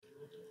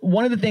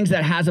one of the things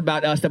that has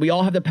about us that we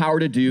all have the power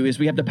to do is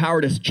we have the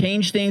power to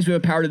change things. We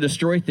have the power to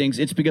destroy things.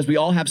 It's because we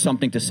all have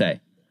something to say.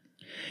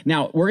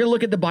 Now, we're going to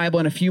look at the Bible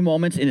in a few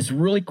moments, and it's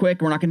really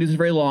quick. We're not going to do this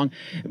very long,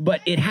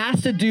 but it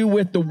has to do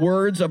with the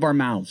words of our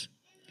mouths.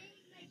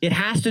 It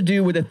has to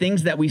do with the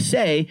things that we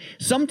say.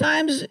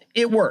 Sometimes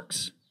it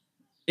works.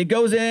 It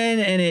goes in,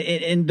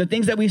 and the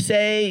things that we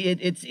say,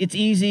 it's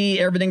easy.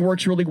 Everything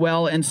works really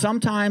well. And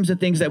sometimes the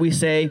things that we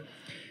say,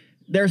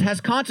 has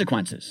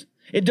consequences.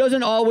 It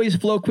doesn't always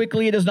flow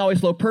quickly. It doesn't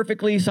always flow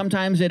perfectly.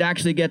 Sometimes it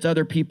actually gets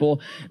other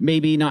people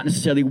maybe not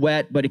necessarily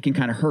wet, but it can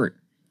kind of hurt.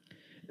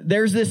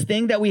 There's this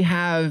thing that we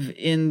have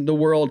in the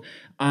world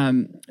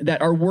that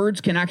our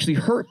words can actually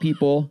hurt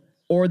people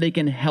or they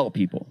can help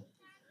people.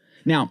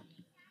 Now,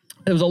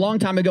 it was a long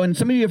time ago, and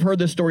some of you have heard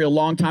this story a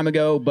long time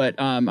ago, but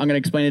I'm going to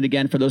explain it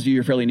again for those of you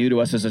who are fairly new to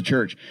us as a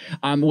church.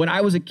 When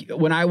our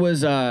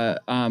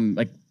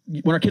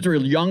kids were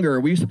younger,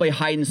 we used to play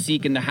hide and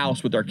seek in the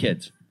house with our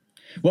kids.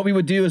 What we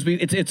would do is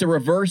it's a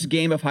reverse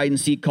game of hide and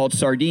seek called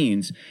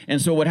sardines.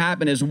 And so what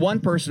happened is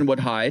one person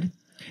would hide,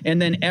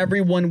 and then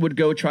everyone would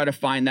go try to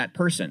find that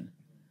person.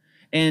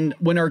 And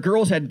when our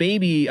girls had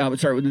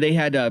when they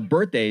had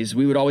birthdays,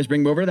 we would always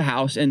bring them over to the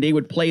house, and they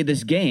would play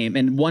this game,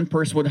 and one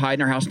person would hide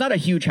in our house, not a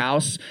huge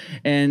house,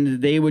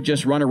 and they would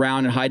just run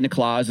around and hide in a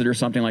closet or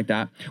something like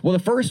that. Well,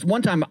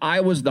 one time I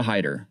was the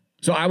hider.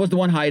 So I was the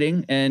one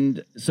hiding,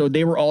 and so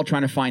they were all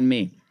trying to find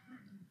me.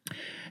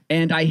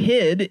 And I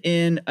hid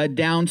in a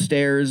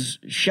downstairs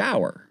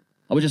shower.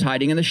 I was just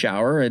hiding in the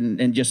shower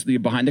and just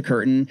behind the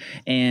curtain,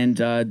 and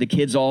the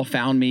kids all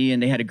found me,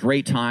 and they had a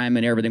great time,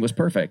 and everything was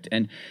perfect.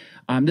 And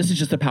this is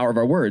just the power of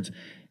our words.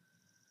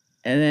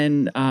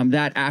 And then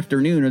that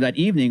afternoon or that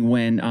evening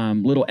when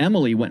little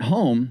Emily went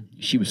home,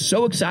 she was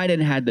so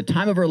excited and had the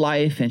time of her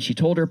life, and she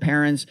told her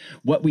parents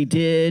what we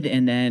did,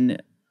 and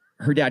then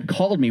her dad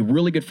called me,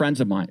 really good friend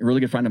of mine.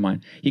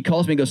 He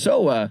calls me and goes,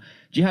 so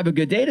did you have a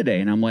good day today?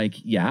 And I'm like,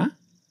 yeah.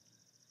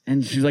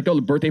 And she's like, oh,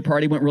 the birthday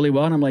party went really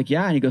well. And I'm like,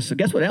 yeah. And he goes, so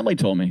guess what Emily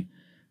told me?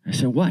 I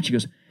said, what? She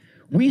goes,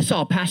 we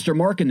saw Pastor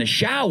Mark in the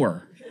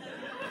shower.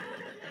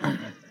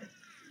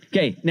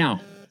 Okay,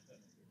 now,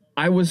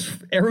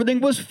 everything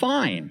was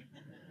fine,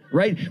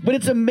 right? But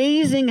it's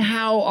amazing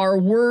how our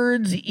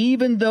words,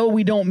 even though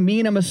we don't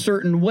mean them a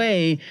certain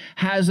way,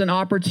 has an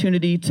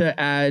opportunity to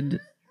add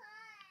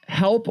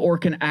help or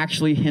can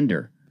actually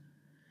hinder.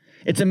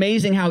 It's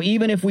amazing how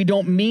even if we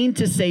don't mean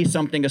to say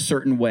something a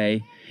certain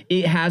way,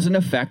 it has an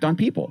effect on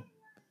people.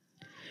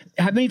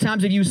 How many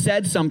times have you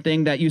said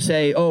something that you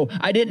say, oh,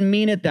 I didn't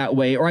mean it that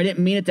way, or I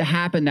didn't mean it to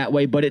happen that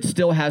way, but it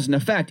still has an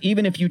effect.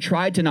 Even if you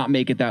tried to not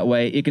make it that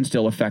way, it can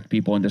still affect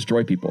people and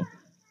destroy people.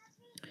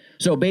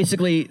 So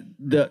basically,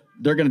 they're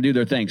going to do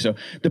their thing. So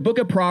the book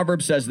of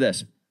Proverbs says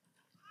this.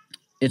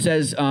 It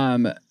says,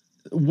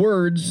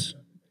 words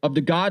of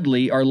the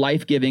godly are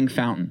life-giving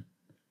fountain.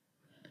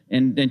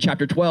 In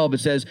chapter 12, it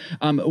says,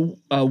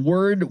 a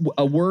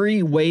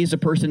worry weighs a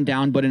person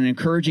down, but an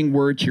encouraging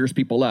word cheers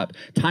people up.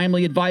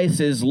 Timely advice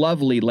is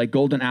lovely, like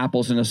golden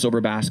apples in a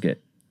silver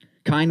basket.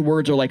 Kind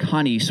words are like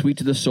honey, sweet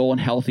to the soul and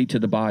healthy to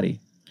the body.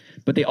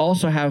 But they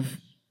also have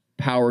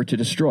power to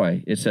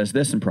destroy. It says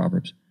this in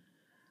Proverbs.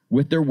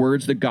 With their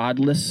words, the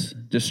godless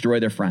destroy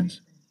their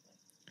friends.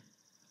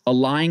 A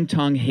lying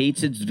tongue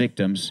hates its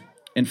victims,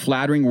 and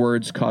flattering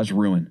words cause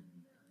ruin.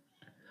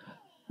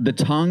 The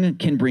tongue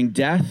can bring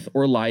death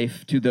or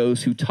life to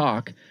those who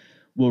talk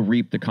will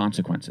reap the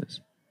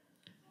consequences.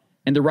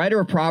 And the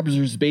writer of Proverbs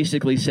is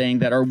basically saying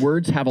that our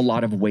words have a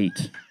lot of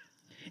weight.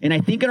 And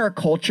I think in our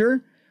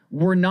culture,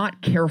 we're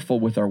not careful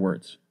with our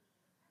words.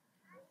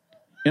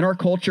 In our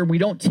culture, we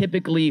don't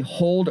typically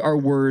hold our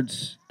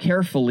words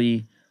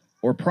carefully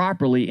or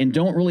properly and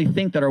don't really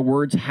think that our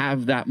words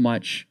have that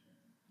much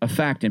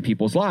effect in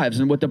people's lives.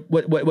 And what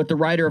the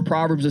writer of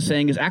Proverbs is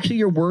saying is actually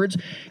your words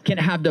can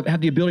have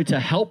the ability to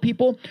help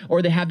people,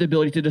 or they have the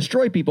ability to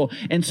destroy people.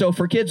 And so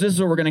for kids, this is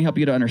what we're going to help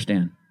you to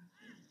understand.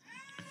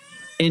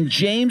 In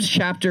James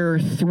chapter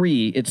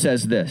 3, it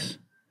says this.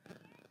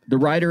 The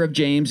writer of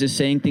James is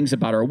saying things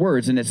about our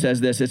words, and it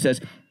says this. It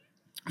says,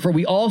 for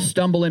we all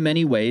stumble in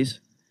many ways.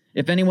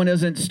 If anyone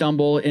doesn't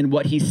stumble in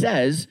what he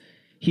says,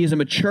 he is a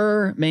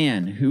mature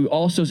man who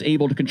also is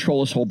able to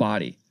control his whole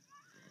body.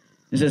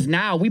 It says,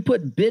 now we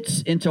put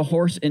bits into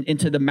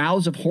the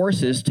mouths of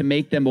horses to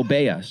make them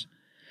obey us.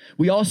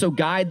 We also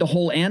guide the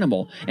whole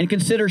animal, and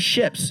consider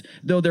ships,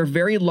 though they're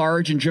very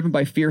large and driven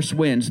by fierce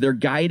winds, they're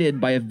guided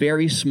by a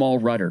very small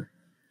rudder.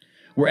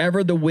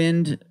 Wherever the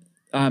will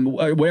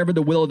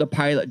of the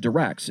pilot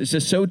directs. It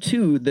says, so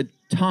too the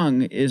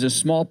tongue is a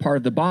small part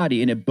of the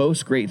body, and it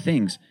boasts great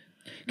things.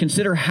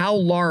 Consider how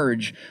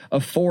large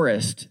a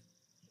forest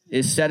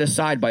is set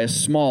aside by a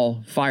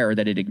small fire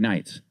that it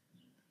ignites.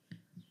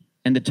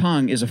 And the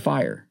tongue is a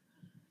fire.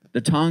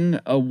 The tongue,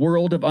 a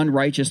world of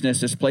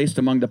unrighteousness, is placed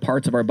among the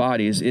parts of our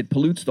bodies. It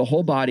pollutes the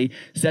whole body,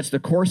 sets the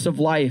course of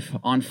life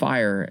on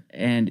fire,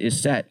 and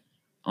is set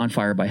on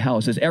fire by hell.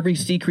 It says, every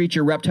sea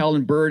creature, reptile,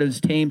 and bird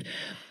has been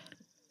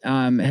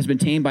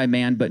tamed by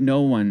man, but no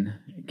one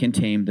can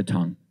tame the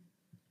tongue.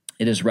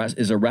 It is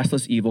a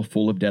restless evil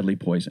full of deadly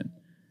poison.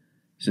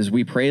 He says,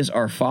 we praise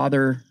our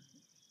Father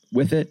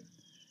with it,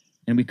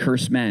 and we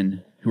curse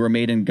men who are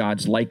made in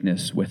God's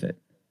likeness with it.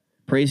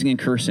 Praising and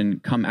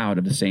cursing come out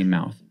of the same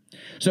mouth.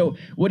 So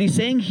what he's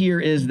saying here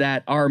is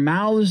that our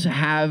mouths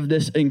have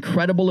this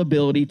incredible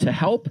ability to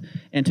help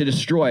and to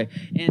destroy.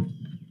 And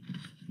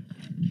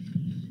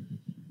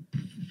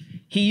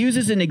he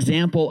uses an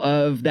example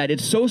of that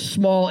it's so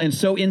small and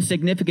so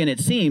insignificant, it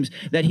seems,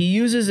 that he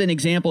uses an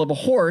example of a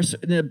horse.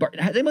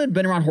 Has anyone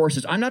been around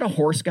horses? I'm not a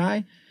horse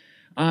guy.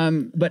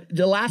 But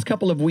the last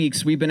couple of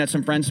weeks, we've been at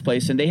some friend's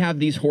place, and they have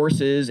these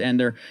horses, and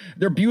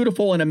they're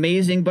beautiful and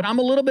amazing, but I'm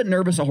a little bit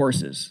nervous of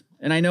horses.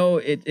 And I know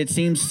it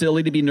seems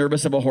silly to be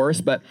nervous of a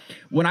horse, but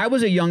when I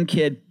was a young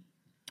kid,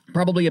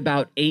 probably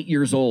about 8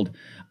 years old,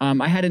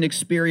 I had an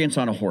experience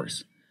on a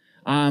horse.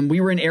 We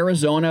were in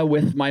Arizona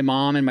with my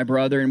mom and my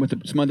brother and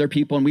with some other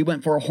people, and we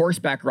went for a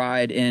horseback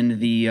ride in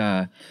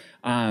the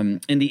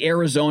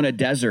Arizona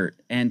desert.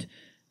 And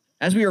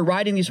as we were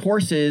riding these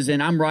horses,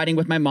 and I'm riding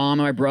with my mom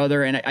and my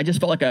brother, and I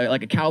just felt like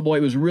a cowboy.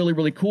 It was really,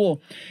 really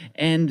cool.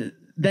 And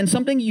then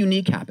something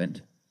unique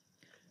happened.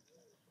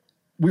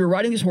 We were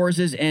riding these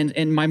horses,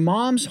 and my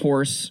mom's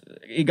horse,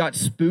 it got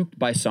spooked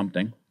by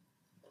something.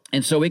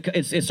 And so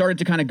it started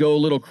to kind of go a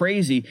little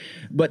crazy.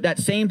 But that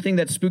same thing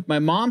that spooked my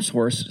mom's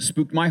horse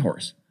spooked my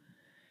horse.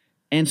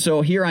 And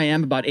so here I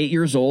am, about 8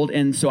 years old.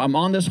 And so I'm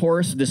on this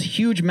horse, this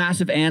huge,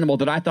 massive animal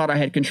that I thought I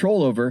had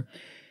control over.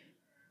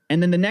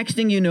 And then the next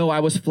thing you know,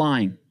 I was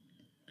flying.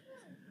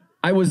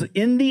 I was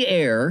in the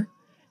air,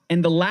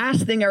 and the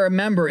last thing I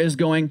remember is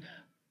going,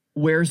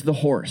 where's the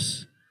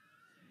horse?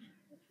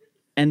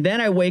 And then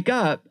I wake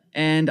up,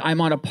 and I'm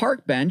on a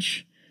park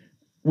bench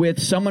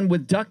with someone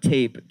with duct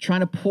tape trying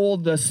to pull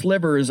the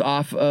slivers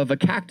off of a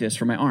cactus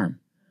from my arm.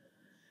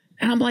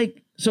 And I'm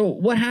like, so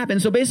what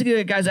happened? So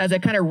basically, guys, as I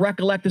kind of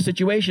recollect the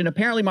situation,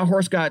 apparently my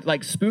horse got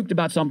like spooked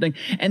about something,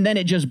 and then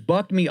it just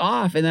bucked me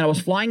off, and then I was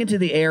flying into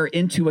the air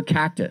into a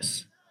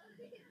cactus.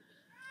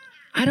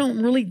 I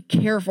don't really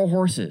care for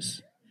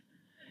horses.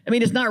 I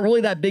mean, it's not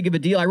really that big of a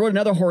deal. I rode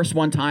another horse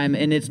one time,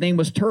 and its name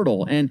was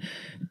Turtle, and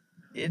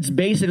it's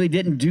basically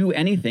didn't do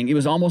anything. It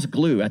was almost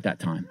glue at that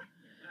time.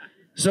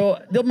 So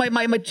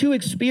my two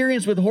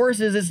experience with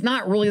horses, it's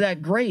not really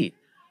that great.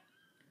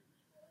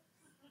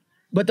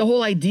 But the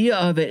whole idea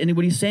of it, and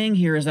what he's saying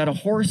here is that a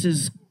horse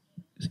is,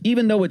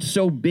 even though it's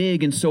so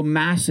big and so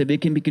massive, it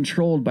can be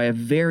controlled by a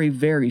very,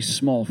 very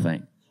small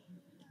thing.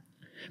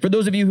 For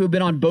those of you who have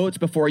been on boats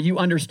before, you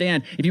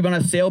understand, if you've been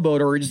on a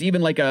sailboat or just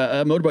even like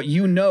a motorboat,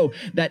 you know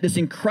that this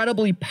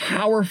incredibly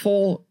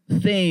powerful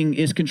thing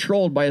is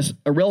controlled by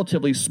a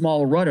relatively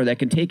small rudder that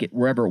can take it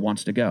wherever it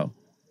wants to go.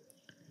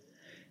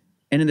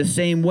 And in the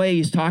same way,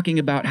 he's talking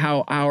about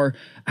how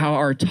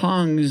our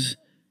tongues,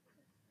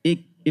 if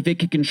it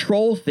can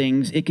control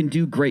things, it can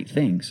do great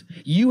things.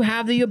 You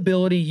have the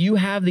ability, you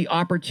have the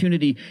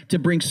opportunity to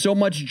bring so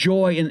much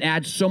joy and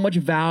add so much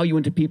value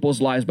into people's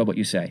lives by what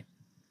you say.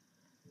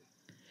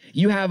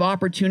 You have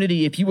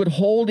opportunity if you would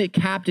hold it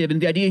captive, and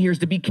the idea here is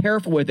to be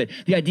careful with it.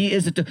 The idea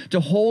is to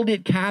hold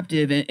it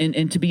captive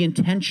and to be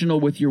intentional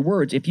with your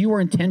words. If you are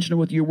intentional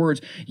with your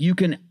words, you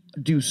can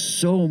do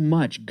so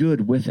much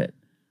good with it.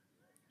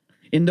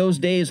 In those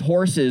days,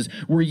 horses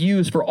were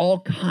used for all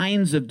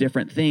kinds of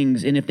different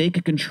things, and if they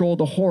could control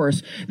the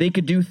horse, they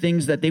could do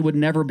things that they would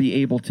never be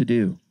able to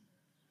do.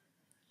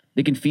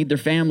 They can feed their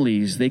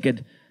families. They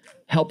could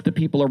help the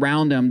people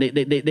around them.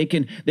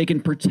 They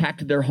can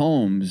protect their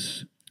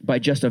homes by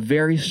just a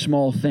very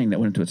small thing that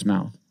went into its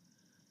mouth.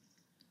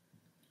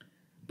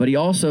 But he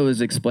also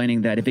is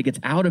explaining that if it gets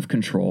out of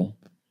control,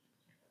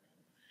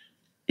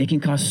 it can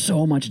cause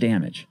so much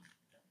damage.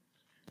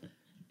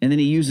 And then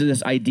he uses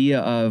this idea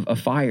of a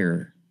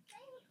fire.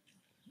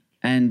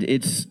 And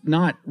it's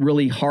not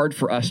really hard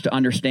for us to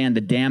understand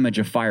the damage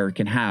a fire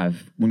can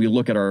have when we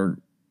look at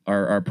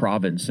our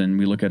province and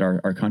we look at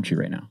our country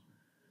right now.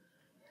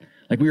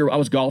 Like I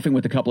was golfing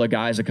with a couple of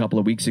guys a couple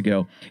of weeks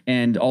ago,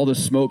 and all the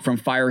smoke from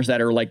fires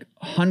that are like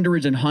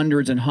hundreds and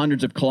hundreds and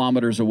hundreds of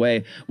kilometers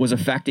away was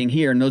affecting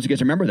here. And those of you guys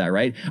remember that,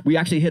 right? We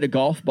actually hit a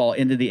golf ball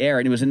into the air,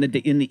 and it was in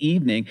the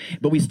evening,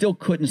 but we still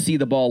couldn't see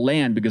the ball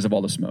land because of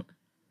all the smoke.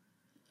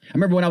 I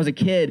remember when I was a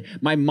kid,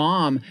 my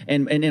mom,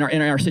 and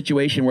in our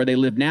situation where they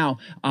live now,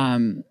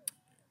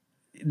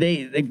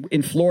 they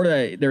in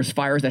Florida, there's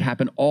fires that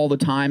happen all the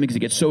time because it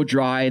gets so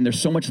dry and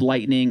there's so much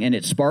lightning and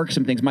it sparks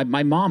some things.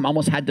 My mom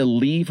almost had to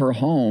leave her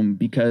home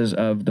because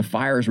of the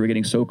fires were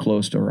getting so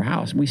close to her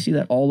house. And we see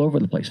that all over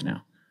the place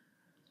now.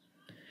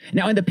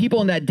 Now, and the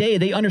people in that day,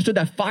 they understood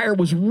that fire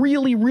was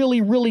really,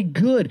 really, really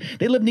good.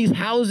 They lived in these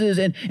houses,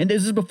 and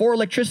this is before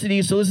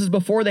electricity, so this is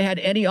before they had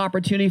any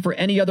opportunity for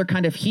any other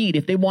kind of heat.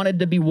 If they wanted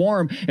to be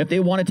warm, if they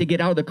wanted to get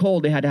out of the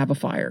cold, they had to have a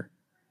fire.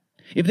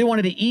 If they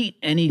wanted to eat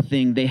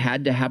anything, they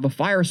had to have a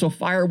fire. So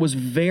fire was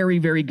very,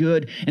 very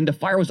good, and the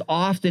fire was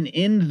often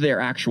in their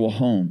actual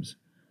homes.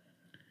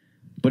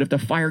 But if the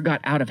fire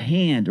got out of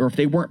hand, or if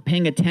they weren't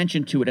paying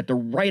attention to it at the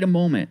right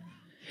moment,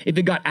 if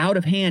it got out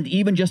of hand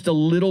even just a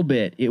little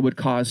bit, it would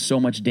cause so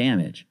much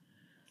damage.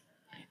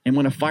 And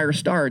when a fire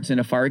starts and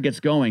a fire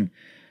gets going,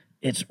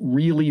 it's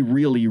really,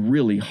 really,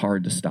 really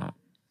hard to stop.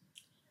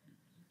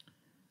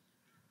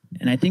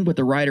 And I think what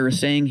the writer is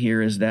saying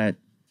here is that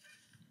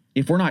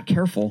if we're not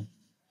careful,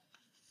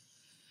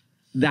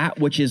 that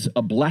which is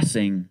a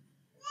blessing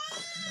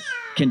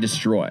can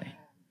destroy.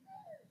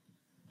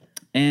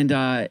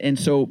 And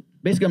so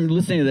basically I'm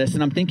listening to this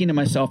and I'm thinking to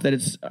myself that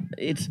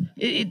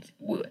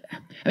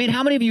I mean,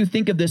 how many of you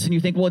think of this and you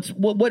think, well,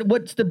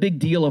 what's the big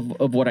deal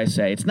of what I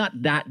say? It's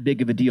not that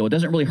big of a deal. It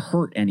doesn't really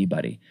hurt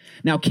anybody.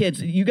 Now,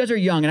 kids, you guys are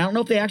young, and I don't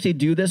know if they actually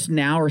do this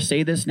now or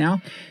say this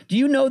now. Do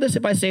you know this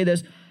if I say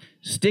this?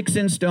 Sticks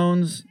and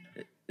stones,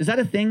 is that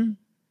a thing?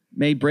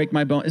 May break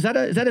my bone. Is that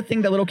a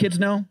thing that little kids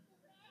know?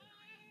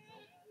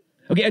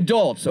 Okay,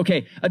 adults,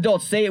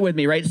 say it with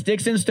me, right?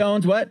 Sticks and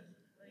stones, what?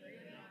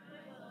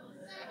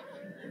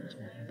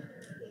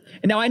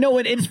 And now I know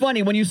it's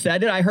funny when you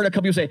said it, I heard a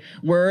couple people say,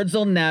 words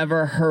will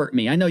never hurt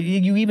me. I know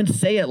you even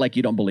say it like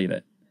you don't believe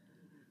it.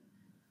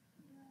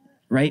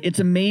 Right? It's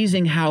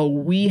amazing how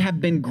we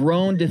have been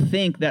grown to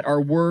think that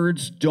our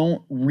words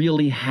don't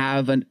really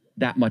have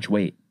that much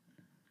weight.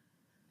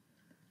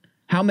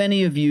 How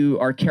many of you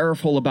are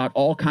careful about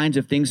all kinds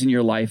of things in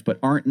your life, but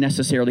aren't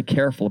necessarily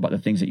careful about the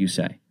things that you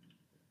say?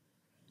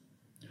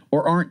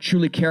 Or aren't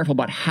truly careful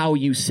about how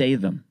you say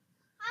them?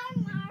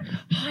 Hi, Mark.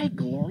 Hi,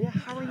 Gloria.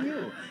 How are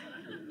you?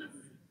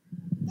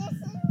 This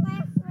is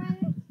my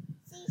friend,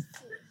 Cece.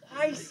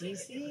 Hi,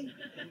 Cece.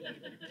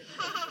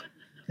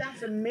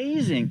 That's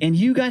amazing. And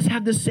you guys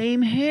have the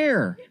same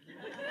hair.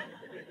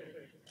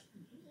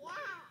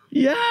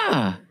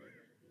 Yeah.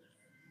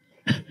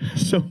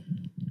 So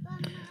But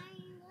mine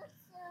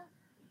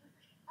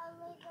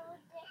looks a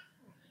little different.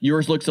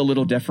 yours looks a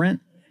little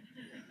different.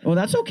 Oh,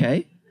 that's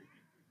okay.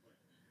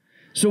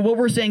 So what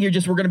we're saying here,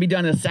 we're going to be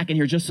done in a second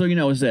here, just so you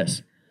know, is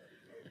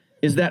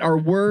that our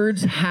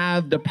words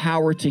have the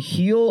power to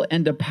heal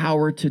and the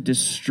power to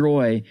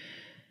destroy.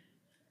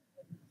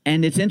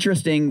 And it's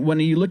interesting, when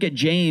you look at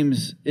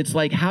James, it's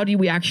like, how do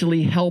we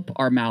actually help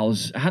our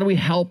mouths? How do we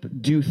help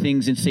do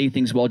things and say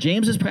things well?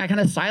 James is kind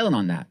of silent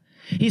on that.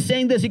 He's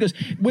saying this, he goes,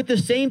 with the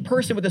same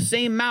person, with the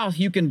same mouth,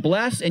 you can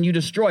bless and you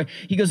destroy.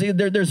 He goes,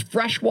 there's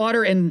fresh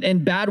water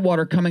and bad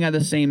water coming out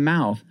of the same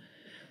mouth.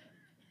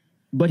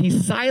 But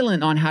he's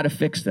silent on how to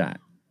fix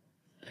that.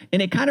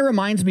 And it kind of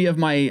reminds me of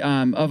my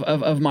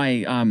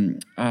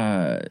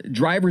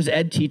driver's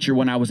ed teacher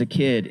when I was a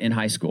kid in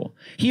high school.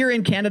 Here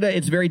in Canada,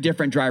 it's very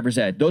different driver's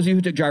ed. Those of you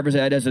who took driver's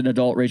ed as an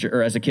adult,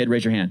 or as a kid,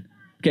 raise your hand.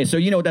 Okay, so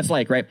you know what that's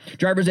like, right?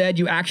 Driver's ed,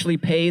 you actually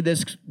pay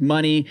this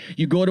money,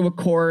 you go to a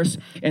course,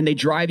 and they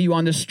drive you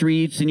on the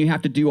streets, and you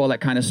have to do all that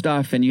kind of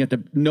stuff, and you have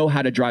to know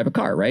how to drive a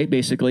car, right?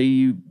 Basically,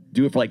 you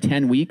do it for like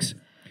 10 weeks.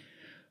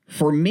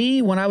 For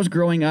me, when I was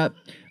growing up,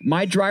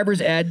 my driver's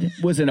ed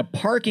was in a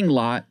parking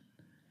lot,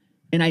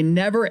 and I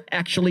never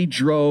actually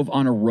drove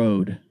on a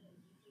road.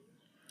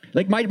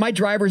 Like my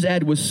driver's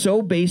ed was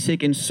so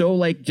basic and so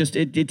like just,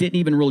 it didn't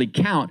even really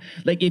count.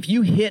 Like if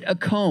you hit a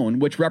cone,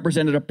 which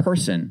represented a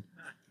person,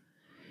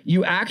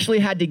 you actually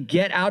had to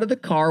get out of the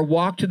car,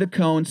 walk to the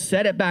cone,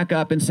 set it back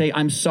up and say,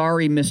 I'm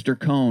sorry, Mr.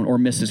 Cone or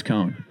Mrs.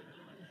 Cone.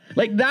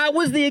 Like that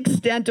was the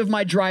extent of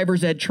my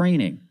driver's ed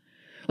training.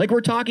 Like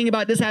we're talking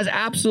about, this has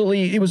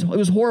absolutely, it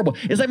was horrible.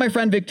 It's like my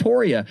friend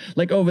Victoria,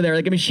 like over there.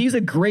 Like, I mean, she's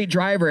a great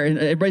driver and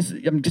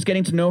I'm just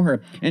getting to know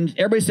her. And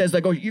everybody says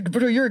like, oh,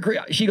 you're a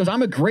great, she goes,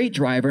 I'm a great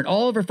driver. And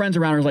all of her friends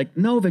around her are like,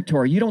 no,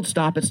 Victoria, you don't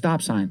stop at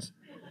stop signs.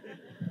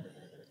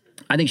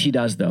 I think she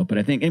does though, but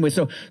I think, anyway,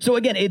 so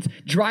again, it's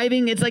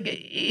driving, it's like,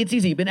 it's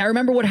easy. But I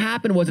remember what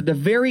happened was at the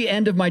very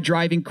end of my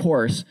driving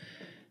course,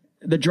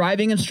 the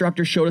driving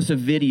instructor showed us a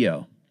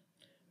video.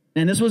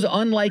 And this was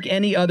unlike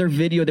any other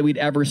video that we'd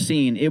ever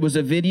seen. It was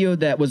a video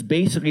that was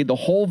basically, the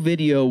whole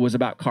video was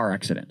about car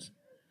accidents.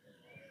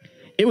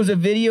 It was a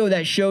video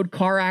that showed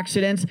car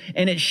accidents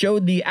and it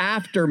showed the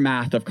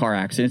aftermath of car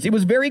accidents. It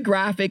was very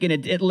graphic and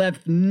it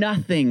left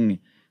nothing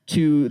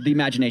to the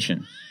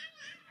imagination.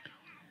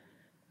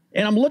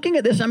 And I'm looking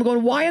at this and I'm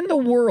going, why in the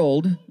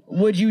world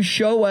would you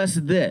show us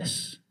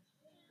this?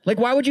 Like,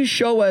 why would you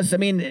show us, I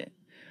mean,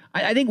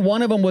 I think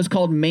one of them was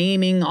called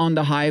Maiming on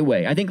the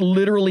Highway. I think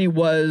literally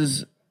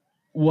was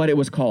what it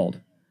was called.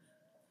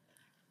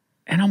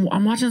 And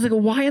I'm watching this, like,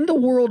 why in the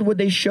world would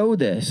they show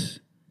this?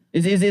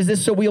 Is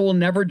this so we will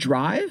never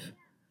drive?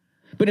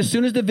 But as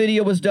soon as the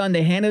video was done,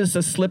 they handed us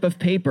a slip of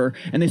paper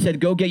and they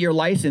said, go get your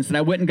license. And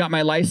I went and got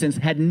my license,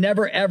 had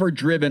never, ever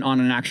driven on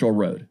an actual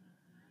road.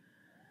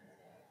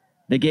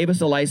 They gave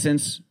us a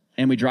license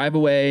and we drive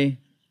away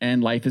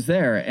and life is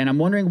there. And I'm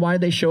wondering why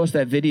they show us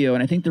that video.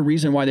 And I think the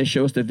reason why they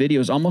show us the video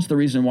is almost the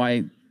reason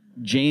why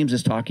James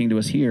is talking to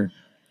us here.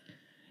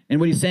 And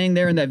what he's saying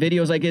there in that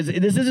video is like, this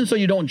isn't so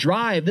you don't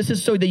drive. This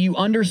is so that you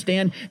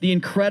understand the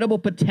incredible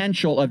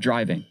potential of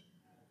driving.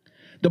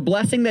 The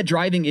blessing that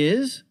driving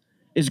is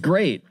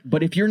great.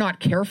 But if you're not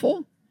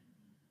careful,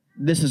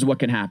 this is what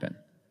can happen.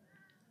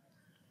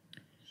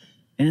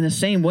 And in the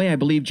same way, I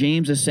believe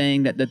James is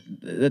saying that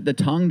the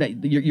tongue,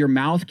 that your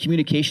mouth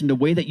communication, the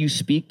way that you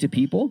speak to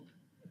people,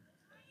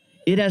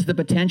 it has the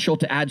potential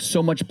to add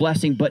so much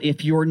blessing. But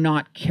if you're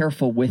not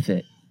careful with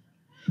it,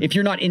 if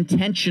you're not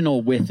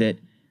intentional with it,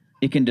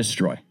 it can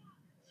destroy.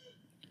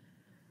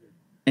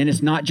 And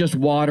it's not just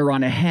water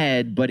on a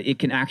head, but it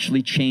can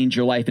actually change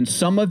your life. And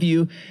some of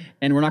you,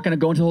 and we're not going to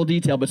go into whole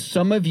detail, but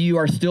some of you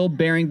are still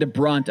bearing the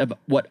brunt of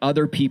what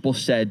other people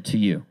said to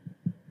you.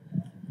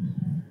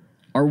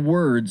 Our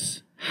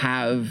words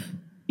have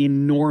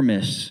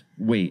enormous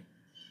weight.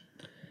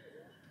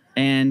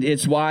 And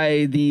it's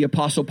why the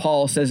Apostle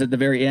Paul says at the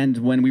very end,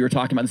 when we were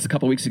talking about this a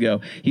couple weeks ago,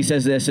 he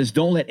says this, is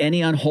don't let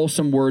any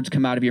unwholesome words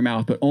come out of your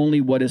mouth, but only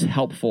what is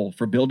helpful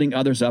for building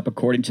others up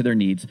according to their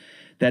needs,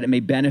 that it may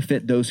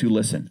benefit those who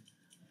listen.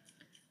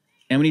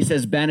 And when he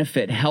says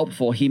benefit,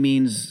 helpful, he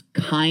means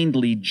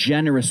kindly,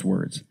 generous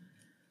words.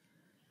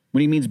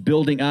 When he means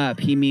building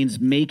up, he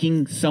means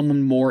making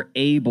someone more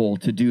able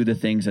to do the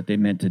things that they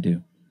meant to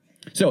do.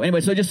 So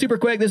anyway, so just super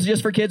quick, this is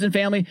just for kids and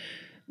family.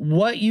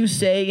 What you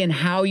say and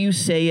how you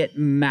say it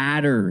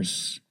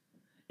matters,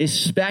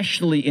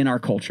 especially in our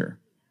culture.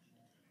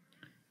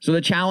 So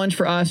the challenge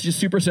for us, just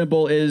super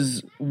simple,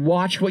 is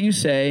watch what you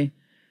say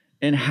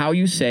and how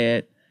you say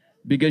it,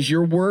 because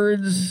your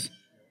words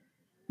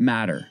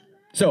matter.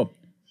 So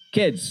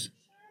kids,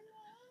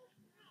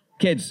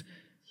 the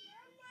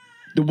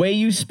way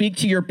you speak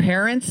to your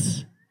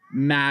parents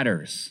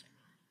matters.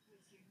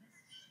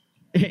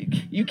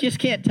 You just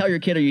can't tell your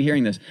kid, are you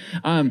hearing this?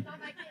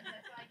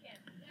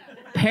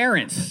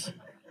 Parents,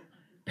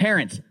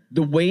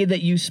 the way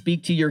that you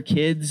speak to your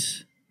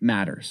kids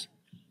matters.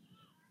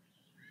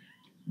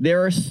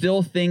 There are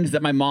still things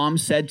that my mom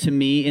said to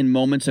me in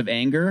moments of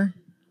anger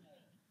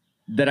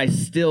that I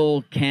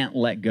still can't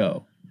let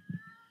go.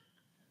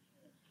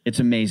 It's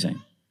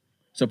amazing.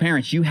 So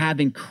parents, you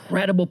have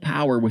incredible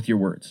power with your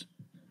words.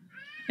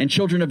 And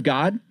children of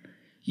God,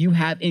 you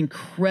have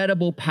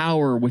incredible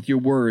power with your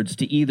words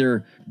to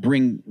either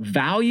bring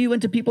value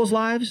into people's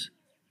lives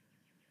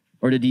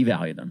or to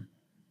devalue them.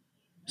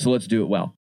 So let's do it well.